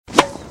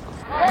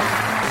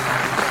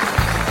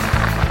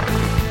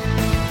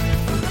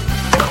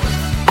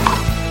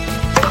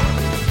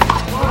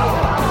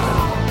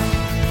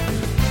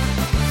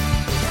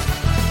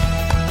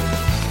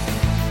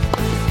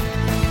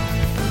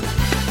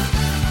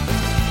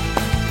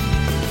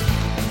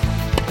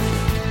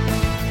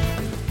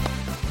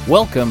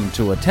Welcome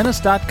to a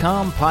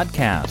Tennis.com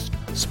podcast,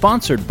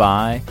 sponsored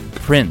by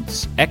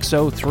Prince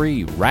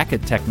X03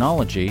 Racket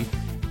Technology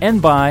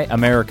and by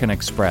American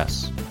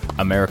Express.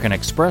 American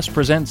Express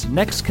presents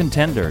Next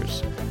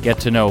Contenders. Get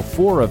to know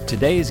 4 of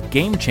today's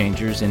game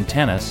changers in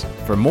tennis.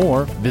 For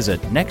more, visit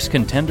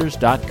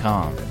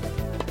nextcontenders.com.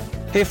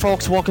 Hey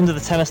folks, welcome to the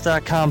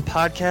Tennis.com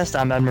podcast.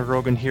 I'm Ed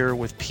McGrogan here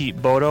with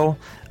Pete Bodo,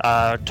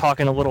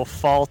 talking a little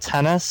fall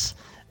tennis.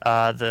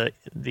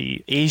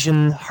 The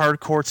Asian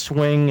hardcourt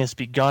swing has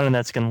begun, and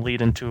that's going to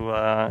lead into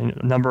a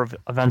number of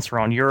events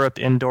around Europe,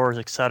 indoors,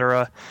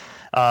 etc.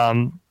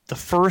 The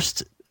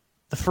first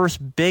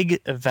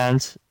big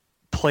event,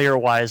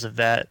 player-wise, of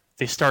that,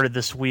 they started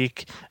this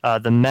week.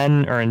 The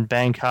men are in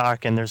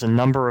Bangkok, and there's a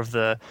number of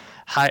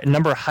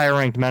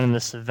high-ranked men in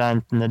this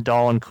event,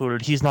 Nadal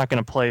included. He's not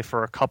going to play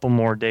for a couple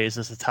more days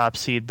as the top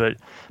seed, but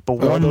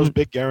one those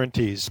big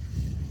guarantees.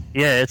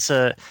 Yeah, it's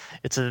an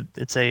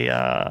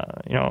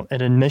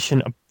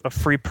admission, a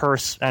free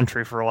purse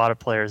entry for a lot of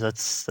players.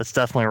 That's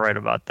definitely right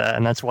about that,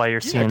 and that's why you're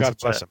seeing. God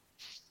bless him.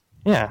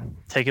 Yeah,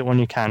 take it when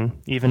you can,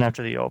 even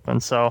after the Open.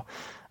 So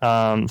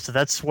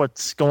that's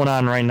what's going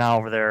on right now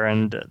over there.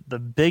 And the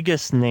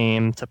biggest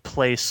name to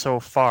play so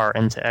far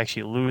and to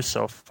actually lose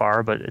so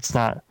far, but it's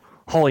not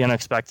wholly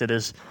unexpected,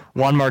 is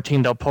Juan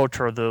Martín del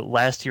Potro, the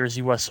last year's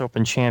U.S.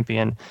 Open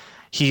champion.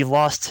 He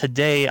lost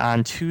today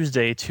on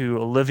Tuesday to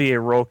Olivier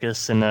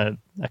Rochus in a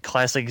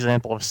classic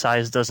example of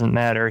size doesn't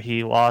matter.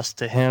 He lost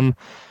to him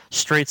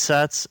straight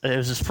sets. It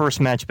was his first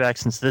match back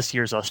since this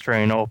year's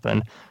Australian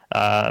Open,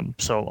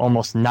 so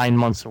almost 9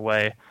 months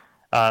away.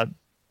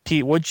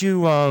 Pete, what'd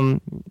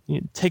you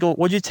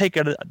take?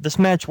 This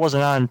match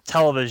wasn't on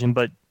television,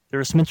 but there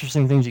were some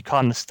interesting things you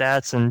caught in the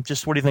stats, and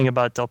just what do you think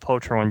about Del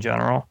Potro in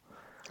general?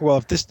 Well,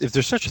 if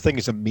there's such a thing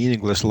as a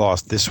meaningless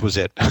loss, this was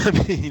it. I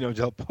mean,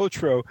 Del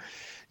Potro.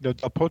 Del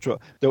Potro,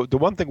 the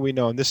one thing we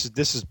know, and this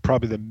is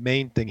probably the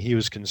main thing he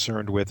was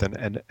concerned with,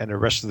 and the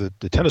rest of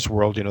the tennis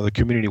world, the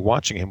community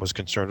watching him was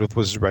concerned with,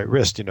 was his right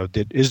wrist.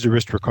 Is the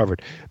wrist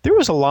recovered? There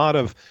was a lot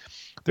of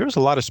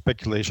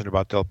speculation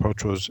about Del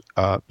Potro's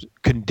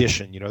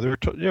condition. There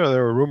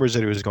were rumors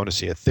that he was going to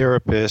see a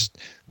therapist,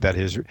 that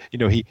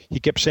he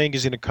kept saying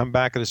he's going to come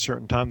back at a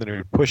certain time, then he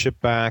would push it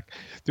back.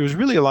 There was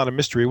really a lot of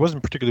mystery. It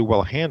wasn't particularly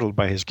well handled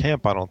by his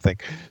camp, I don't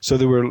think. So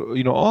there were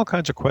all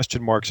kinds of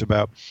question marks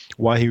about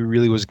why he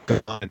really was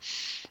gone.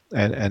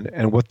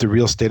 And what the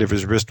real state of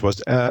his wrist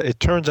was. It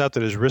turns out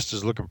that his wrist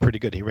is looking pretty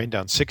good. He rained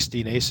down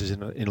 16 aces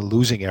in a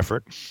losing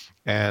effort.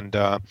 And,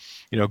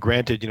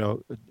 granted,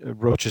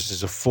 Rochus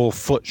is a full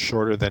foot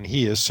shorter than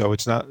he is, so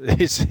it's not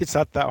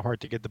that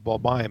hard to get the ball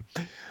by him.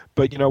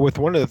 But, with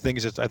one of the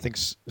things that I think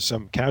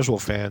some casual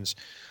fans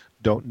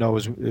don't know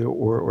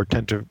or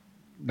tend to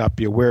not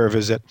be aware of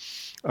is that,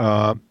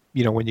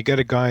 when you get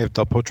a guy of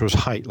Del Potro's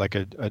height, like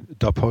a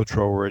Del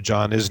Potro or a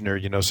John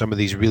Isner, some of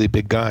these really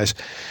big guys,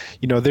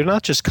 they're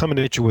not just coming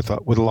at you with a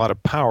lot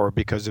of power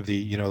because of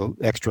the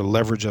extra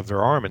leverage of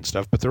their arm and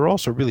stuff, but they're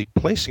also really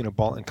placing a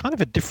ball in kind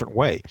of a different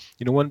way.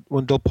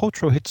 When Del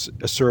Potro hits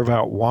a serve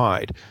out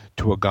wide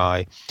to a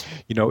guy,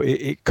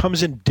 it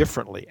comes in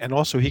differently, and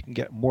also he can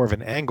get more of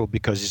an angle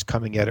because he's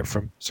coming at it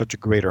from such a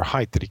greater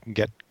height that he can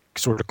get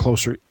sort of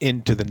closer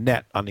into the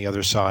net on the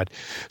other side.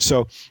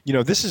 So,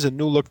 this is a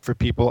new look for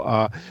people.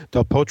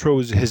 Del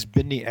Potro has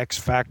been the X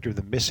factor,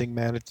 the missing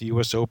man at the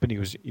U.S. Open. He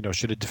was,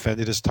 should have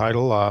defended his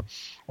title,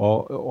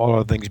 all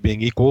other things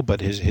being equal,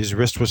 but his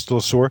wrist was still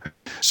sore.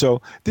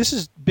 So this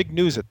is big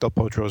news that Del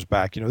Potro's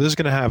back. This is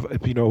going to have,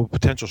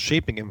 potential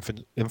shaping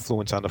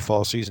influence on the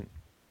fall season.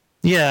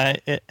 Yeah,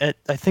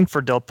 I think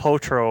for Del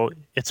Potro,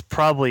 it's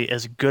probably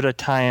as good a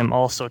time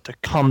also to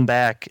come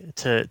back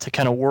to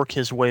kind of work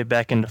his way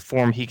back into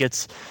form.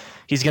 He's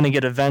going to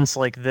get events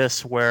like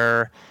this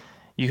where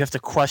you have to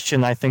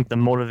question, I think, the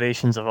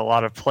motivations of a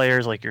lot of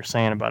players, like you're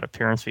saying about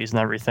appearance fees and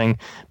everything.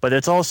 But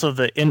it's also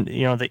the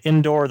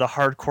indoor, the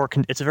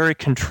hardcore. It's very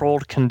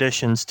controlled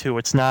conditions too.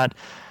 It's not.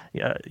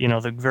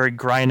 The very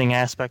grinding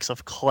aspects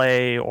of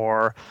clay,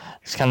 or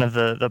it's kind of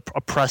the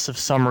oppressive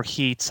summer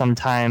heat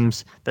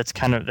sometimes that's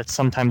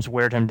sometimes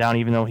weared him down,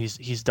 even though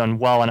he's done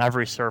well on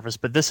every surface.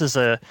 But this is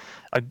as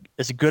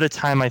good a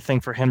time, I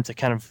think, for him to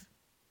kind of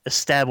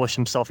establish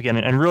himself again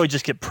and really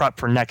just get prepped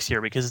for next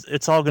year, because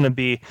it's all going to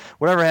be,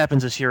 whatever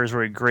happens this year is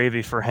really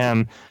gravy for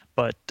him.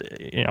 But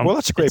well,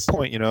 that's a great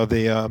point.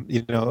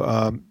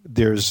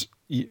 There's.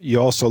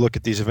 You also look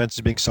at these events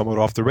as being somewhat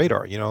off the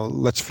radar.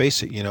 Let's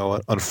face it.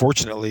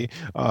 Unfortunately,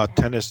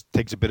 tennis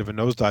takes a bit of a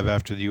nosedive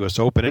after the U.S.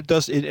 Open. It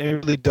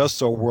really does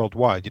so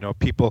worldwide.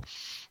 People,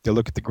 they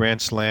look at the Grand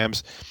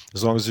Slams.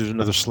 As long as there's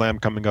another slam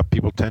coming up,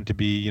 people tend to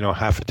be,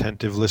 half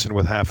attentive, listen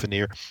with half an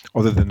ear,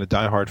 other than the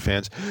diehard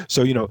fans.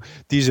 So,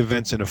 these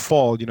events in the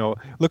fall,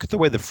 look at the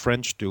way the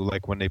French do,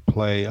 like when they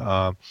play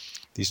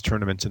these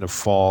tournaments in the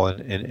fall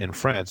in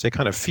France. They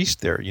kind of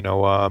feast there.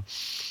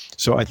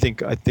 So I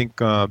think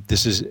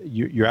this is,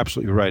 you're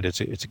absolutely right. It's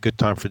a good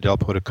time for Del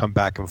Potro to come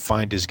back and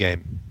find his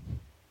game.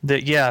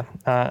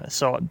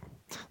 So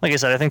like I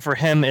said, I think for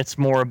him it's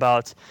more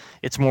about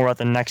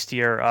the next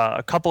year.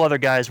 A couple other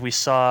guys we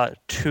saw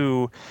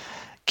too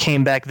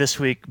came back this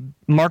week.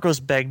 Marcos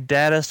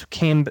Baghdatis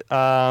came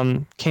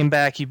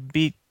back. He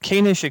beat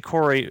Kei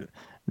Nishikori.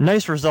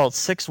 Nice result,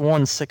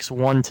 6-1,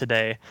 6-1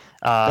 today.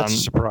 That's a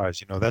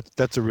surprise.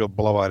 That's a real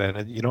blowout,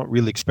 and you don't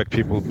really expect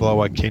people to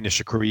blow out Kei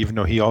Nishikori, even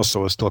though he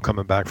also is still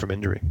coming back from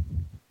injury.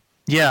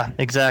 Yeah,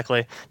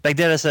 exactly.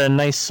 Baghdatis had a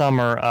nice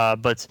summer,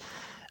 but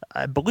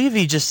I believe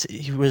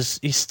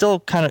he's still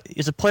kind of,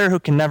 he's a player who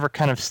can never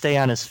kind of stay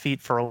on his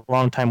feet for a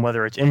long time,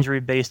 whether it's injury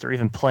based or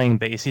even playing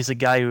based. He's a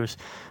guy who's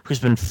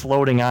been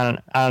floating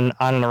on and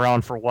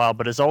around for a while,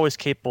 but is always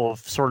capable of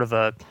sort of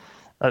a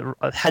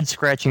head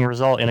scratching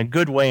result in a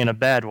good way and a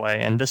bad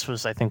way. And this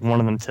was, I think, one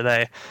of them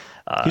today.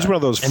 He's one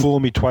of those fool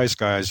me twice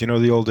guys. You know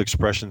the old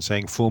expression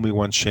saying, "Fool me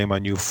once, shame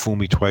on you. Fool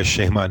me twice,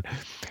 shame on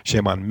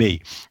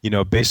me."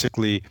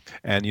 Basically,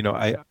 and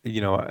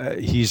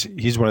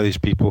he's one of these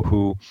people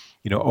who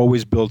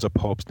always builds up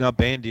hopes. Now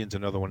Bandian's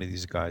another one of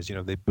these guys.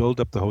 They build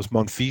up the hopes.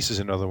 Monfils is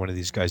another one of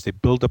these guys. They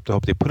build up the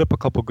hope. They put up a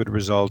couple good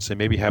results. They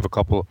maybe have a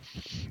couple,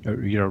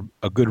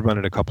 a good run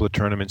at a couple of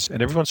tournaments,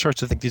 and everyone starts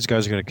to think these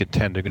guys are going to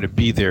contend. They're going to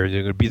be there.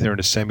 They're going to be there in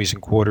the semis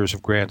and quarters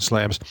of Grand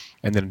Slams,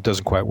 and then it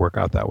doesn't quite work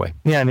out that way.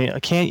 Yeah,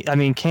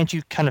 can't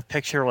you kind of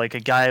picture like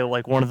a guy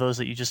like one of those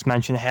that you just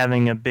mentioned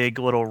having a big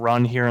little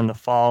run here in the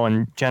fall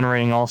and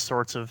generating all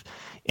sorts of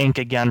ink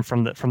again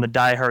from the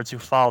diehards who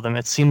follow them?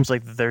 It seems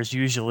like that's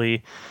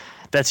usually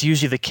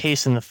the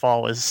case in the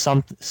fall, is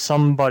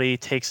somebody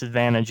takes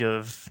advantage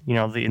of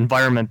the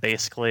environment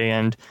basically,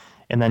 and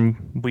then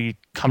we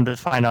come to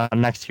find out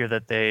next year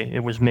that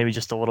it was maybe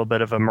just a little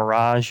bit of a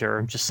mirage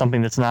or just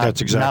something that's not.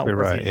 That's exactly not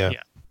right. Yeah.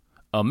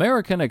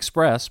 American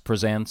Express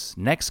presents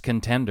Next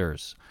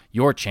Contenders,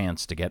 your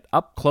chance to get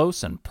up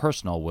close and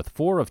personal with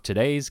 4 of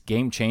today's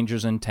game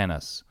changers in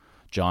tennis: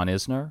 John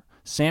Isner,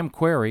 Sam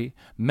Querrey,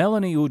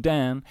 Melanie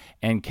Oudin,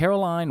 and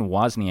Caroline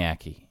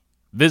Wozniacki.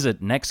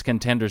 Visit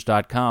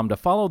nextcontenders.com to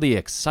follow the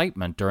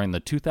excitement during the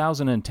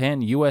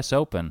 2010 U.S.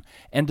 Open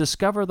and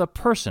discover the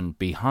person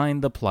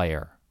behind the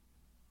player.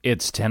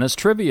 It's tennis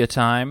trivia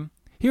time.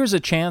 Here's a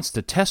chance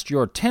to test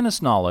your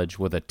tennis knowledge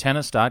with a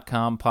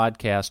Tennis.com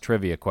podcast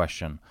trivia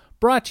question,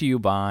 brought to you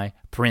by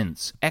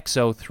Prince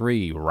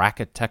X03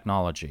 Racket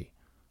Technology.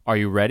 Are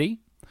you ready?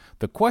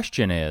 The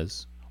question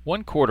is,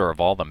 1/4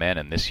 of all the men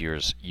in this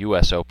year's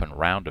U.S. Open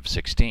round of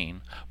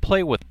 16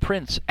 play with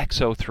Prince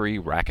X03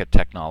 Racket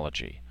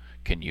Technology.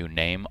 Can you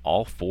name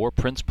all 4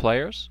 Prince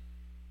players?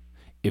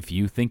 If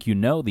you think you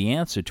know the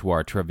answer to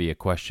our trivia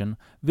question,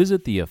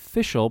 visit the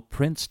official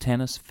Prince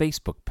Tennis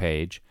Facebook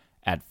page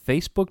at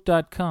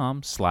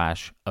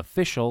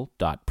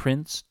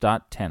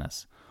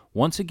facebook.com/official.prince.tennis.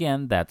 Once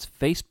again, that's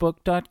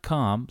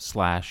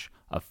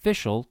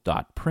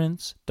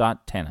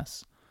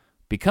facebook.com/official.prince.tennis.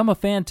 Become a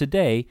fan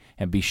today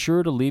and be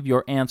sure to leave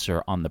your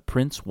answer on the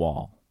Prince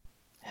wall.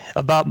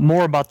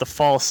 More about the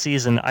fall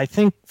season, I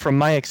think from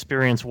my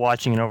experience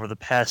watching it over the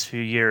past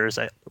few years,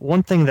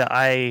 one thing that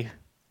I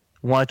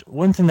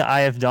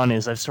have done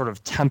is I've sort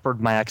of tempered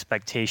my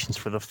expectations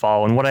for the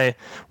fall. And what I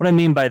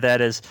mean by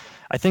that is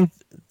I think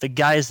the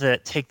guys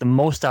that take the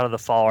most out of the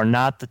fall are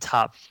not the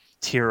top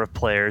tier of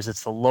players.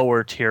 It's the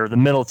lower tier, the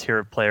middle tier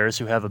of players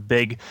who have a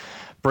big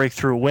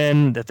breakthrough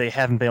win that they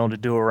haven't been able to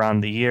do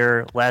around the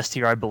year. Last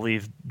year, I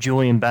believe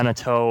Julian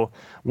Benneteau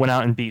went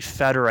out and beat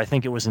Federer. I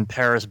think it was in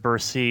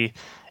Paris-Bercy,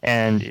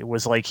 and it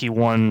was like he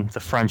won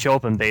the French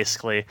Open,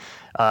 basically.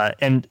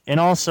 And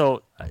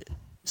also,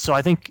 so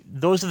I think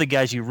those are the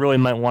guys you really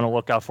might want to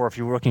look out for if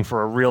you're looking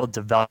for a real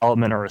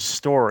development or a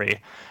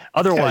story.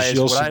 Otherwise,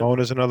 Gilles Simon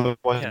is another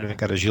one. Yeah. You've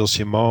got a Gilles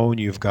Simon.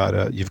 You've got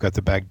the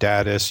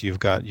Baghdatis. You've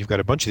got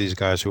a bunch of these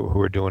guys who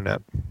are doing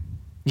that.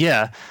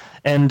 Yeah,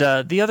 and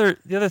the other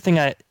thing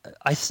I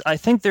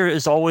think there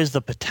is always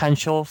the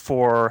potential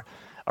for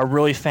a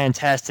really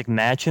fantastic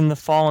match in the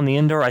fall in the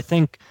indoor. I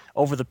think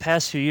over the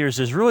past few years,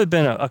 there's really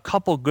been a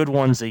couple good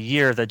ones a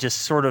year that just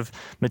sort of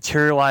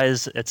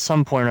materialize at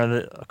some point. Or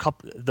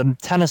the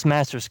Tennis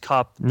Masters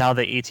Cup, now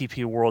the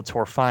ATP World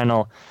Tour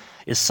Final,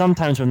 is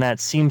sometimes when that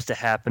seems to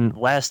happen.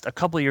 A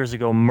couple of years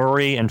ago,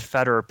 Murray and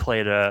Federer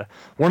played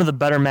one of the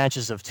better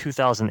matches of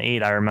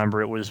 2008. I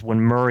remember it was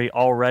when Murray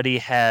already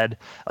had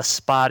a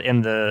spot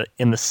in the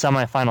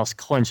semifinals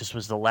clinch. This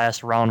was the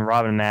last round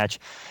robin match,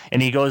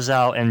 and he goes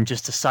out and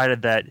just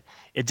decided that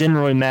it didn't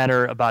really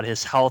matter about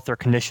his health or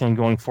conditioning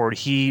going forward.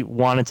 He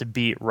wanted to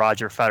beat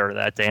Roger Federer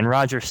that day, and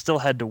Roger still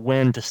had to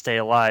win to stay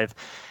alive.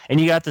 And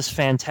you got this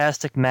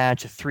fantastic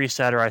match, a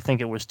 3-setter. I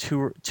think it was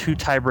two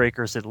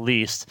tiebreakers at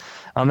least.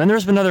 And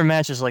there's been other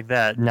matches like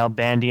that. Now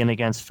Bandian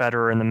against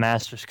Federer in the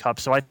Masters Cup.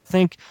 So I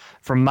think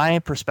from my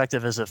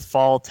perspective as a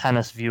fall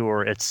tennis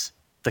viewer,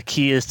 the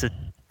key is to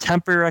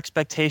temper your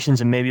expectations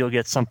and maybe you'll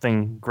get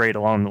something great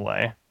along the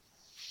way.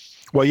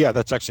 Well, yeah,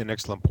 that's actually an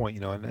excellent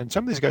point, and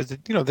some of these guys,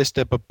 they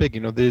step up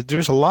big.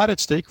 There's a lot at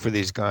stake for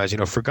these guys,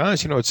 for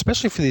guys,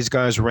 especially for these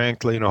guys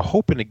ranked,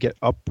 hoping to get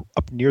up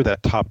near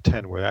that top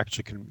 10 where they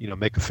actually can,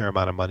 make a fair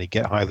amount of money,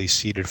 get highly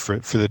seeded for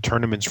the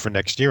tournaments for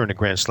next year and the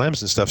Grand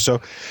Slams and stuff. So,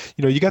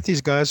 you got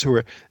these guys who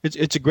are,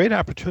 it's a great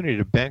opportunity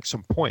to bank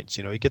some points.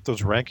 You get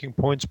those ranking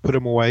points, put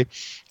them away.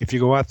 If you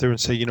go out there and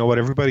say, you know what,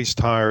 everybody's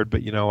tired,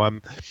 but,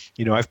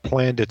 I've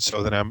planned it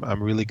so that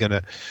I'm really going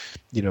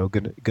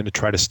to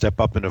try to step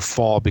up in the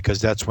fall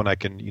because that's when I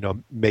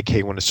can, make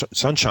hay when the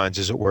sun shines,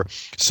 as it were.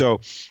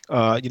 So,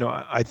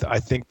 I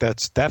think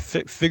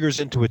that figures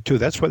into it too.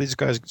 That's why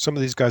some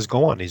of these guys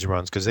go on these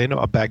runs because they know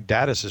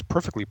Baghdatis is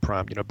perfectly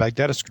primed.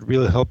 Baghdatis could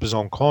really help his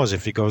own cause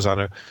if he goes on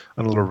a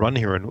little run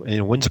here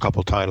and wins a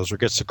couple titles or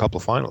gets a couple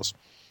finals.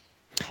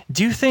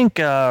 Do you think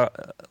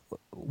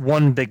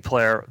one big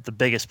player, the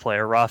biggest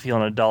player, Rafael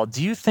Nadal,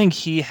 do you think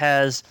he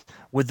has,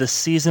 with the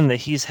season that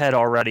he's had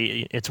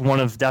already, it's one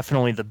of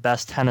definitely the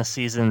best tennis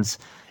seasons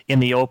in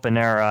the Open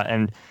era,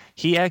 and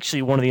he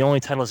actually, one of the only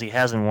titles he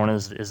hasn't won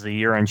is the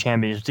year-end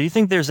championship. Do you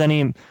think there's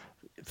any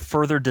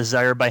further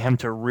desire by him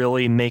to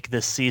really make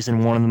this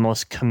season one of the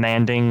most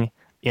commanding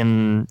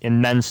in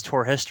men's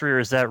tour history, or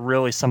is that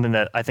really something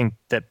that I think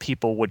that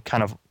people would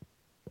kind of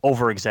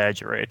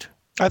over-exaggerate?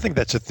 I think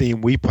that's a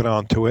theme we put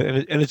onto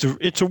it, and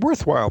it's a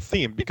worthwhile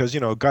theme because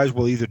guys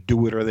will either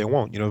do it or they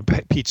won't.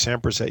 Pete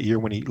Sampras that year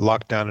when he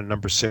locked down at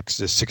number 6,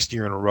 the 6th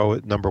year in a row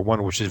at number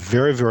 1, which is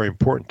very, very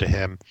important to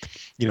him.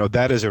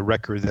 That is a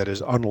record that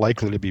is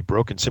unlikely to be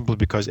broken simply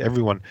because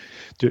everyone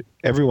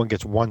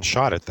gets one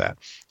shot at that.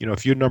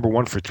 If you're number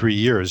 1 for 3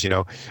 years,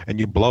 and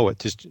you blow it,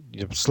 just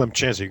slim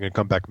chance that you're going to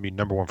come back and be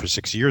number 1 for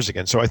 6 years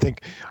again. So I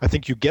think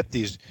you get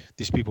these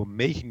people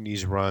making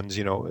these runs,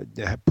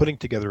 putting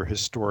together a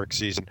historic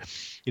season.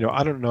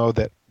 I don't know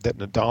that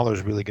Nadal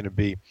is really going to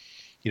be,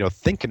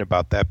 thinking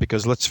about that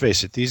because let's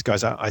face it, these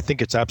guys, I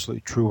think it's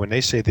absolutely true when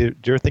they say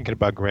they're thinking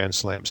about Grand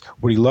Slams.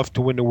 Would he love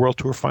to win the World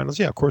Tour Finals?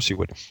 Yeah, of course he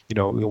would.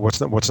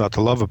 What's not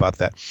to love about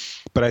that?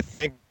 But I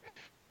think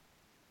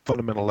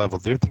fundamental level,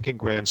 they're thinking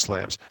Grand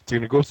Slams. They're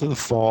going to go through the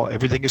fall.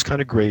 Everything is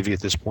kind of gravy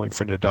at this point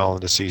for Nadal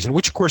in the season,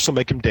 which of course will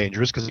make him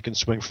dangerous because he can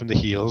swing from the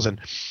heels and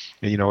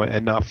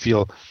not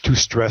feel too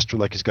stressed or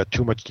like he's got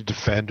too much to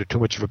defend or too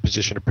much of a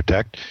position to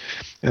protect.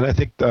 And I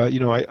think,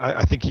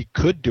 I think he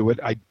could do it.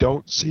 I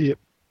don't see it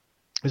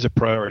as a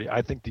priority.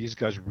 I think these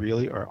guys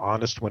really are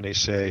honest when they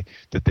say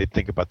that they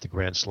think about the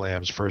Grand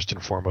Slams first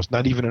and foremost,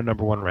 not even a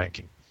number 1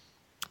 ranking.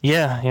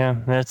 Yeah,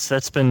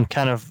 that's been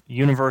kind of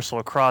universal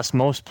across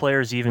most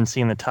players. You even see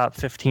in the top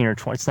 15 or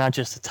 20. It's not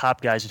just the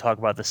top guys who talk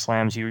about the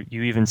slams. You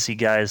even see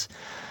guys,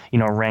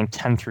 ranked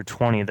 10 through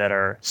 20 that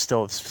are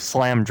still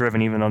slam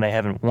driven, even though they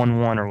haven't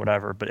won one or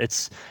whatever. But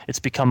it's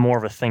become more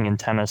of a thing in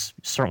tennis,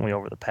 certainly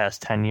over the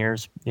past 10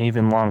 years,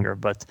 even longer.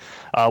 But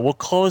we'll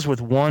close with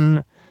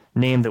one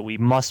name that we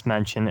must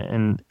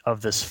mention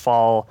of this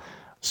fall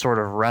sort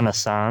of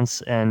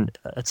renaissance, and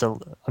it's a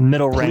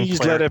middle-ranked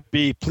player.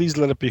 Please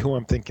let it be who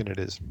I'm thinking it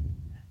is.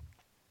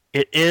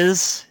 It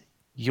is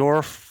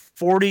your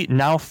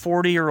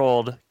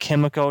 40-year-old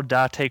Kimiko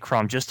Date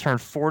Crum. Just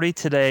turned 40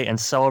 today and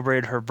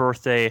celebrated her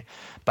birthday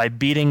by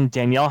beating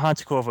Danielle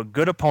Hantuchova, a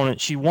good opponent.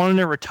 She won in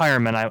her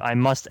retirement, I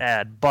must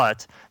add,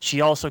 but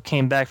she also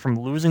came back from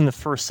losing the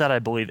first set, I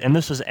believe, and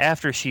this was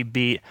after she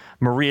beat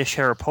Maria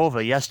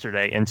Sharapova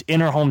yesterday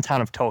in her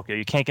hometown of Tokyo.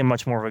 You can't get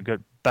much more of a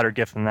better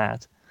gift than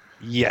that.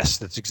 Yes,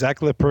 that's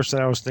exactly the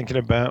person I was thinking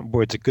about.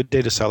 Boy, it's a good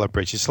day to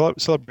celebrate. She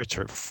celebrates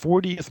her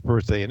 40th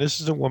birthday, and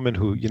this is a woman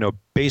who,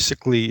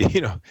 basically,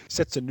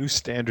 sets a new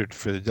standard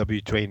for the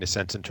WTA in a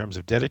sense in terms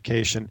of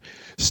dedication,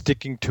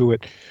 sticking to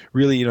it.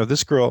 Really,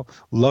 this girl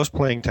loves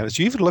playing tennis.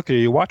 You even look at her,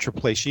 you watch her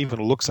play, she even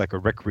looks like a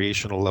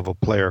recreational level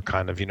player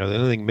kind of. The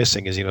only thing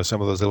missing is, some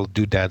of those little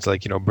doodads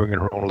like, bringing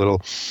her own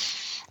little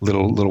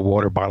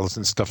water bottles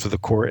and stuff to the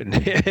court, and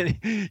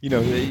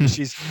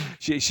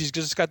she's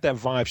just got that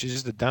vibe. She's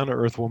just a down to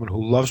earth woman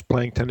who loves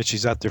playing tennis.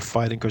 She's out there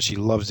fighting because she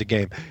loves the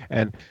game,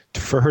 and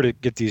for her to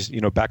get these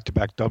back to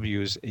back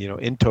W's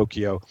in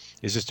Tokyo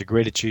is just a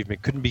great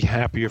achievement. Couldn't be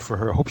happier for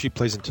her. Hope she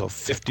plays until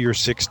 50 or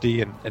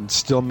 60 and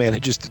still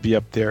manages to be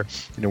up there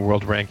in the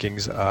world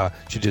rankings.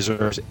 She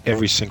deserves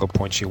every single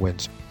point she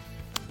wins.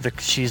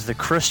 She's the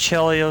Chris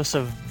Chelios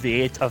of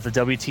the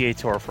WTA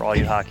Tour for all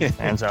you hockey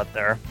fans out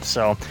there.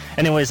 So,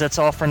 anyways, that's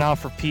all for now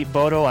for Pete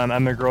Bodo. I'm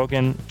Emma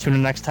Grogan. Tune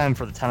in next time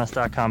for the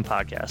Tennis.com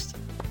podcast.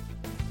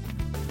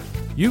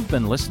 You've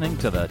been listening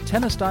to the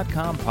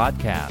Tennis.com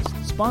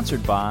podcast,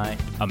 sponsored by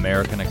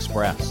American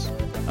Express.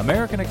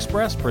 American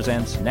Express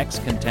presents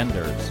Next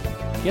Contenders.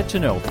 Get to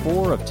know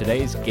 4 of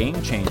today's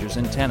game changers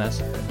in tennis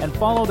and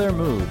follow their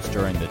moves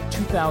during the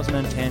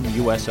 2010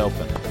 U.S.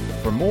 Open.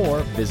 For more,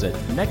 visit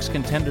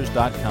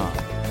nextcontenders.com.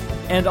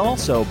 And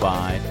also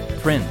by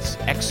Prince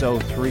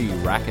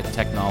XO3 Racket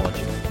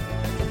Technology.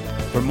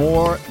 For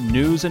more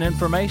news and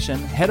information,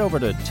 head over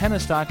to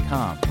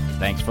tennis.com.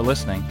 Thanks for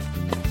listening.